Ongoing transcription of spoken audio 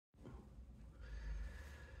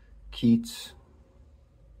Keats,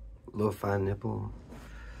 Lo-Fi Nipple,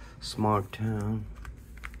 Smog Town.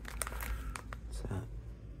 What's that?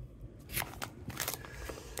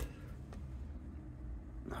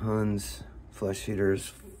 Huns, Flesh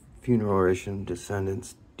Eaters, Funeral Oration,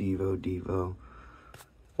 Descendants, Devo.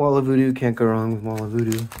 Wall of Voodoo, can't go wrong with Wall of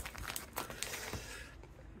Voodoo.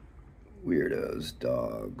 Weirdos,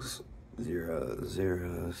 Dogs,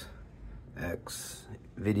 Zeros, X,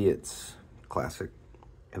 Vidiots, classic.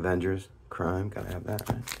 Avengers, Crime, gotta have that,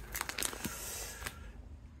 right?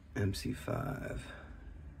 MC5,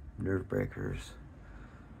 Nerve Breakers,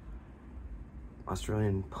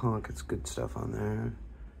 Australian Punk, it's good stuff on there.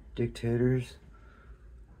 Dictators,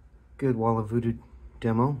 good Wall of Voodoo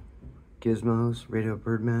demo. Gizmos, Radio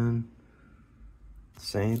Birdman,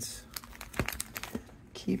 Saints,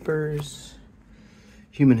 Keepers,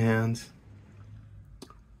 Human Hands,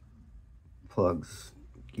 Plugs,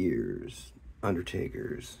 Gears,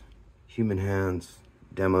 Undertakers, Human Hands,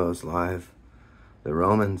 Demos, Live, The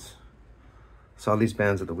Romans. Saw these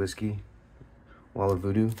bands at the Whiskey, Wall of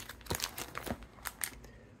Voodoo,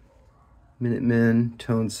 Minutemen,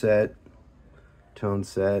 Tone Set,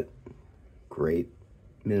 great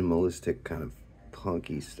minimalistic kind of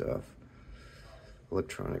punky stuff.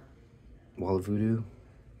 Electronic, Wall of Voodoo,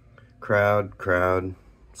 Crowd,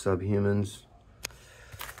 Subhumans,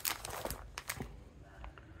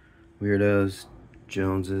 Weirdos,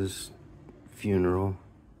 Joneses, Funeral,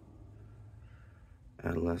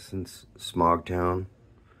 Adolescence, Smogtown,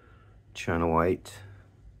 China White,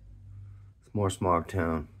 more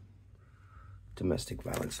Smogtown, Domestic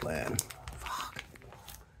Violence Land, fuck.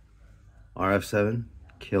 RF7,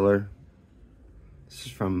 Killer. This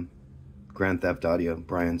is from Grand Theft Audio,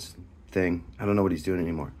 Brian's thing. I don't know what he's doing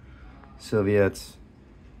anymore. Soviets,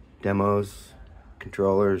 Demos,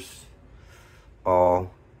 Controllers,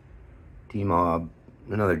 All, D-Mob,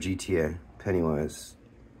 another GTA, Pennywise,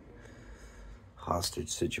 Hostage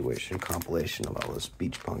Situation, compilation of all those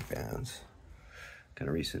beach punk bands. Kind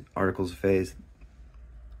of recent. Articles of Faith,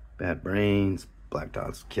 Bad Brains, Black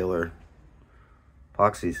Dots, Killer,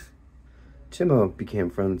 Poxies. Timo became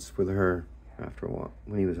friends with her after a while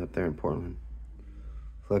when he was up there in Portland.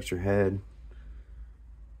 Flex Your Head,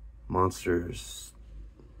 Monsters,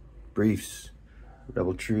 Briefs,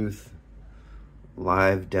 Rebel Truth,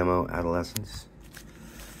 Live Demo, Adolescence,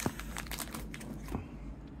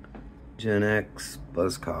 Gen X,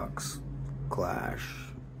 Buzzcocks, Clash,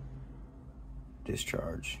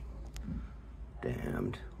 Discharge,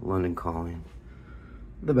 Damned, London Calling,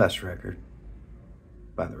 The Best Record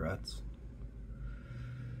by The Ruts,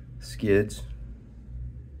 Skids,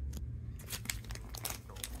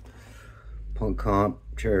 Punk Comp,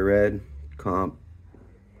 Cherry Red, Comp,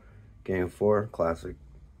 Gang of Four, classic,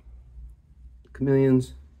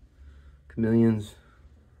 Chameleons,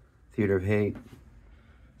 Theater of Hate,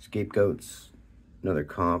 Scapegoats, another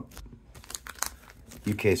comp,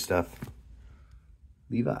 UK stuff,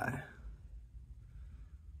 Levi,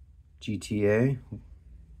 GTA,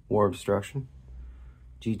 War Obstruction,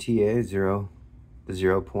 GTA, The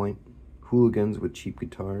 0 Point, Hooligans with Cheap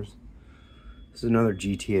Guitars. This is another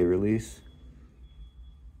GTA release.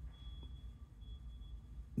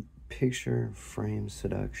 Picture Frame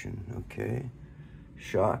Seduction, okay.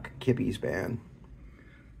 Shock, Kippy's Band,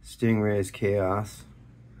 Stingray's Chaos,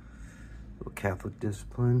 Little Catholic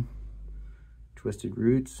Discipline, Twisted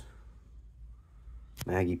Roots,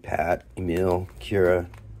 Maggie, Pat, Emil, Kira,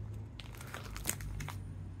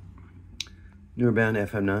 newer band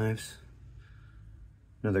FM Knives,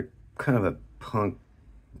 another kind of a punk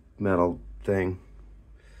metal thing,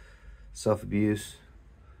 Self Abuse,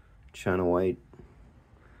 China White,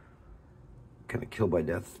 kind of Killed by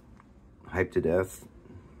Death, Hyped to Death,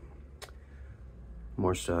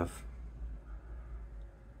 more stuff,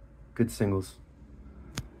 good singles,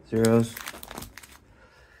 Zeros,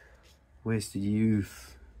 Wasted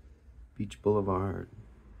Youth, Beach Boulevard,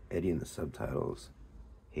 Eddie and the Subtitles,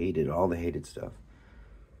 Hated, all the Hated stuff,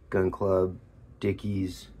 Gun Club,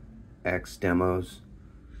 Dickies, X Demos,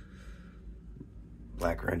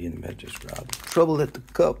 Black Randy and the Manchester Rob, Trouble at the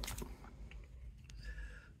Cup,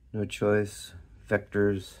 No Choice,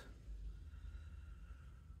 Vectors,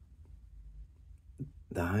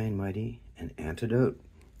 The High and Mighty, and Antidote,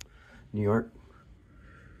 New York.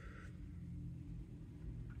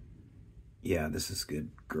 Yeah, this is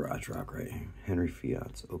good garage rock right here. Henry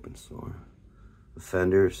Fiat's Open Sore.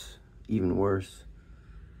 Offenders, Even Worse.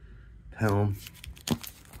 Helm.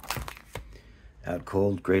 Out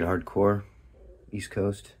Cold, Great Hardcore. East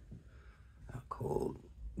Coast. Out Cold.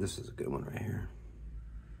 This is a good one right here.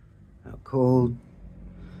 Out Cold.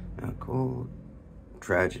 Out Cold.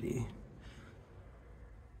 Tragedy.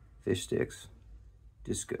 Fish Sticks,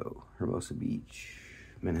 Disco, Hermosa Beach,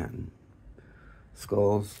 Manhattan,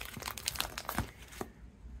 Skulls,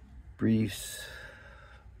 Briefs,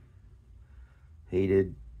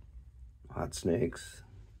 Hated, Hot Snakes,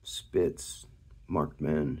 Spitz, Marked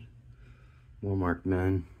Men, more Marked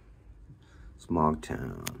Men,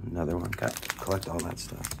 Smogtown, another one. Collect all that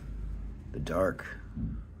stuff. The Dark,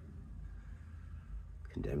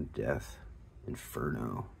 Condemned Death,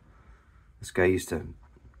 Inferno. This guy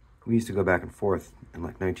we used to go back and forth in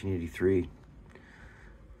like 1983,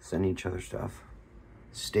 sending each other stuff.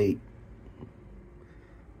 State,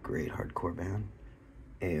 great hardcore band.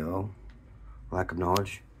 AO, Lack of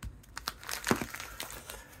Knowledge.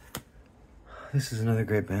 This is another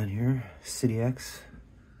great band here. City X,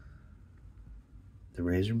 The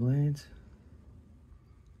Razor Blades,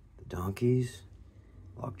 The Donkeys,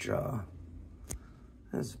 Lockjaw.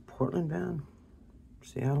 That's a Portland band,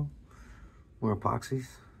 Seattle. More Epoxies,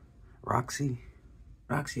 Roxy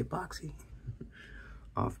Epoxy,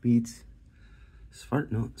 Offbeats,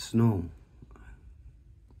 Snow,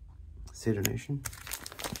 Seder Nation,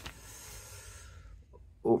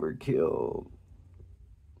 Overkill.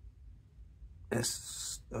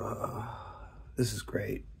 This is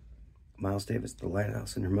great. Miles Davis, The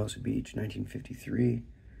Lighthouse in Hermosa Beach, 1953,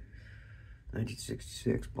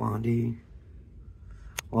 1966, Blondie,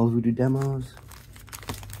 All Voodoo Demos,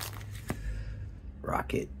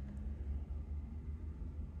 Rocket,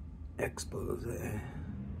 Expose,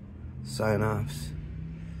 Sign-Offs,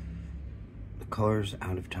 The Colors,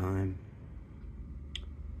 Out of Time,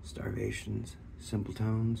 Starvations, Simple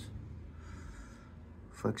Tones,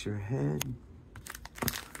 Flex Your Head,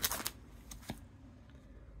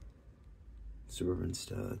 Suburban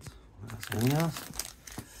Studs. Anything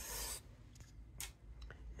else?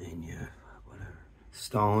 And yeah, whatever.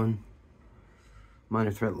 Stalin,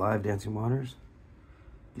 Minor Threat Live, Dancing Waters,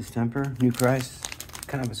 Distemper, New Christ,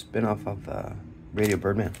 kind of a spin-off of Radio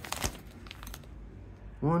Birdman.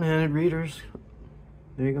 One-Handed Readers,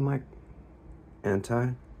 there you go, Mike.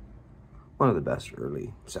 Anti, one of the best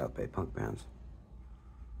early South Bay punk bands,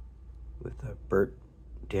 with Bert,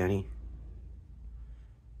 Danny,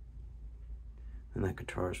 and that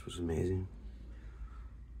guitarist was amazing.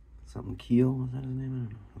 Something Keel, was that his name?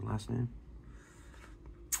 I don't know, his last name.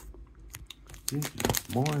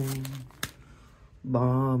 Boring.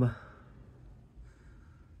 Bob.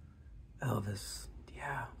 Elvis.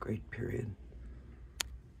 Yeah, great period.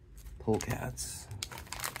 Polecats.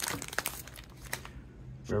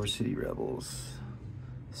 River City Rebels.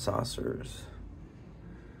 Saucers.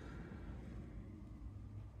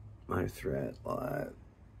 Minor Threat Live.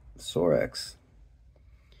 Sorex.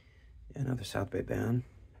 Yeah, another South Bay band.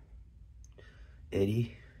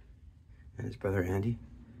 Eddie and his brother Andy.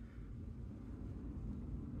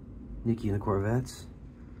 Nikki and the Corvettes.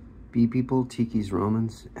 Bee People, Tiki's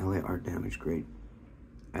Romans, LA Art Damage, great.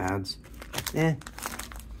 Ads,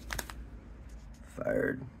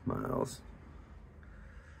 Fired, Miles.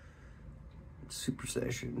 Super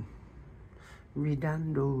Session.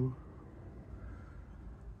 Redondo.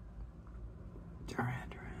 Duran.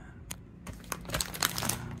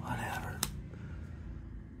 Whatever.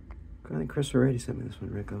 I think Chris already sent me this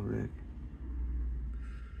one, Rick.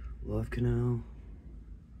 Love Canal.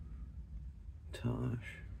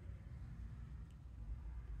 Tosh.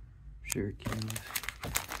 Syracuse.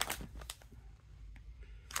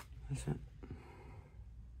 That's it.